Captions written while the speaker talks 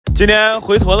今天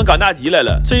回屯子赶大集来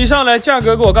了，这一上来价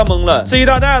格给我干懵了。这一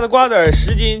大袋子瓜子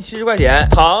10斤70块钱，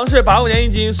糖是8块钱1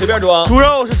斤随便装，猪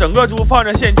肉是整个猪放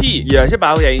着现剔也是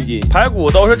8块钱1斤，排骨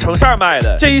都是成扇卖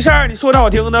的。这一扇你说的好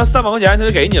听的300块钱他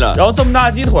就给你了，然后这么大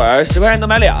鸡腿10块钱能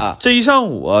买俩。这一上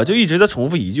午就一直在重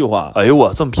复一句话：哎呦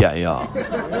我这么便宜啊！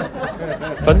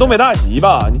反正东北大集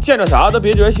吧，你见着啥都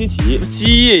别觉得稀奇，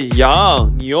鸡、羊、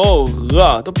牛、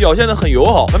鹅都表现得很友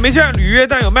好。没见驴，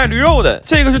但有卖驴肉的。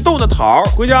这个是冻的桃，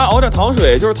回家熬点糖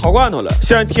水就是桃罐头了。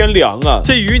现在天凉啊，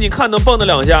这鱼你看能蹦跶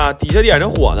2下，底下点着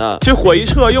火呢，这火一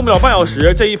撤用不了半小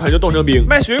时，这一盆就冻成冰。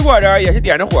卖水果的也是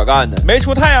点着火干的，没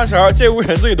出太阳时候这屋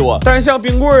人最多。但是像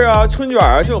冰棍啊、春卷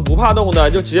啊这种不怕冻的，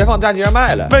就直接放大街上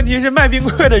卖了。问题是卖冰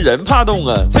棍的人怕冻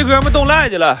啊，这哥们冻赖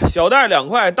去了，小袋2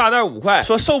块，大袋5块，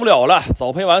说受不了了，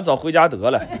早赔完早回家得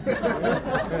了。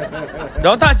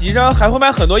然后大集上还会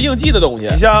卖很多应季的东西，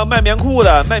你像卖棉裤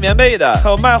的、卖棉被的，还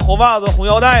有卖红袜子、红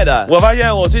腰带的。我发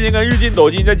现我最近跟日进斗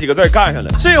金这几个字干上了。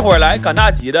这会儿来赶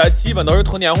大集的基本都是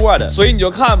囤年货的，所以你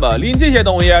就看吧，拎这些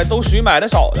东西都属于买的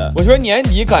少的。我说年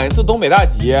底赶一次东北大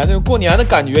集，那个过年的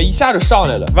感觉一下就上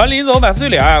来了。完临走买副对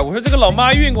联，我说这个老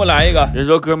妈运给我来一个。人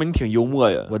说哥们你挺幽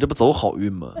默呀，我这不走好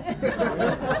运吗？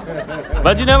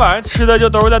完今天晚上吃的就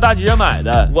都是在大集上买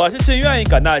的。我是真愿意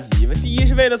赶大集，第一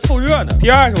是为了凑热闹，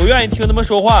第二是我愿意听他们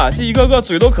说话，这一个个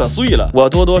嘴都可碎了。我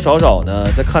多多少少呢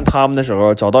在看他们的时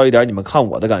候找到一点你们看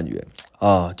我的感觉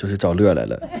啊，就是找乐来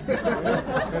了。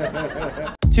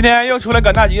今天又出来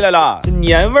赶大集来了，这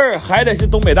年味儿还得是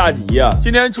东北大集呀。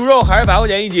今天猪肉还是8块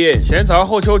钱1斤，前槽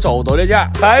后抽肘都这价。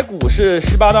排骨是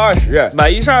18到20，买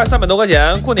一扇300多块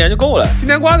钱，过年就够了。今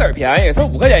天瓜子便宜，才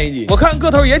5块钱1斤，我看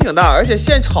个头也挺大，而且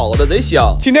现炒的贼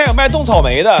香。今天有卖冻草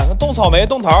莓的，冻草莓、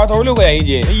冻桃都是6块钱1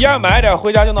斤，一样买点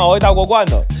回家就能熬一大锅罐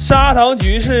头。砂糖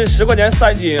橘是10块钱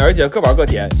3斤，而且个饱个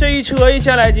甜，这一车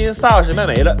1000来斤，3小时卖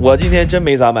没了。我今天真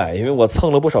没咋买，因为我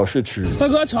蹭了不少试吃。大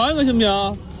哥尝一个行不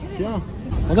行？行。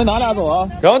我再拿俩走啊。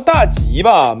然后大集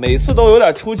吧，每次都有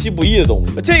点出其不意的东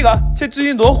西。这最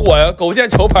近多火呀！狗见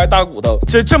愁牌大骨头，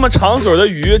这么长嘴的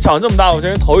鱼长这么大，我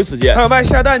真是头一次见。还有卖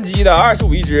下蛋鸡的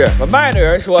，25一只。我卖的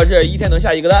人说是一天能下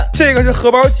1个蛋。这个是荷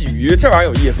包鲫鱼，这玩意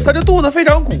儿有意思，它这肚子非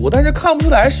常鼓，但是看不出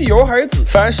来是油还是籽，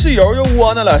反正是油就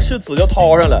窝囊了，是籽就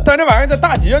掏上了。但这玩意儿在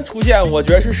大集上出现，我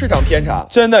觉得是市场偏差。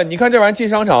真的，你看这玩意儿进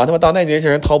商场，他妈当代年轻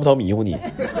人掏不掏迷糊你？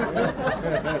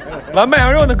完卖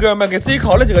羊肉的哥们给自己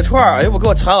烤了几个串儿，哎呦我给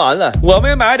我馋完了。我们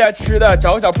也买了点吃的，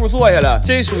找个小铺坐下了。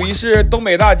这属于是东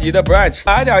北大集的 brunch，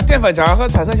 买了点淀粉肠和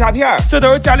彩色虾片，这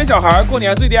都是家里小孩过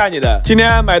年最惦记的。今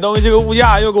天买东西这个物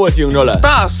价又给我惊着了，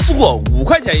大蒜5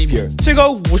块钱1瓶，这个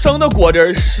5升的果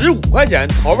汁15块钱，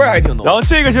桃味还挺浓。然后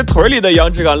这个是屯里的杨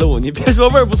枝甘露，你别说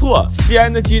味儿不错，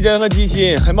鲜的鸡胗和鸡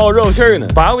心还冒肉馅呢。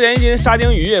8块钱1斤沙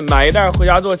丁鱼，买一袋回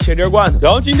家做茄汁罐头。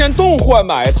然后今天冻货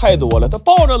买太多了，它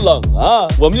抱着冷啊，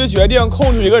我们就决定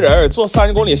空出一个人坐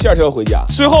30公里线车回家，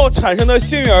最后产生的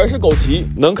幸运儿是枸杞，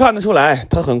能看得出来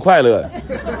他很快乐。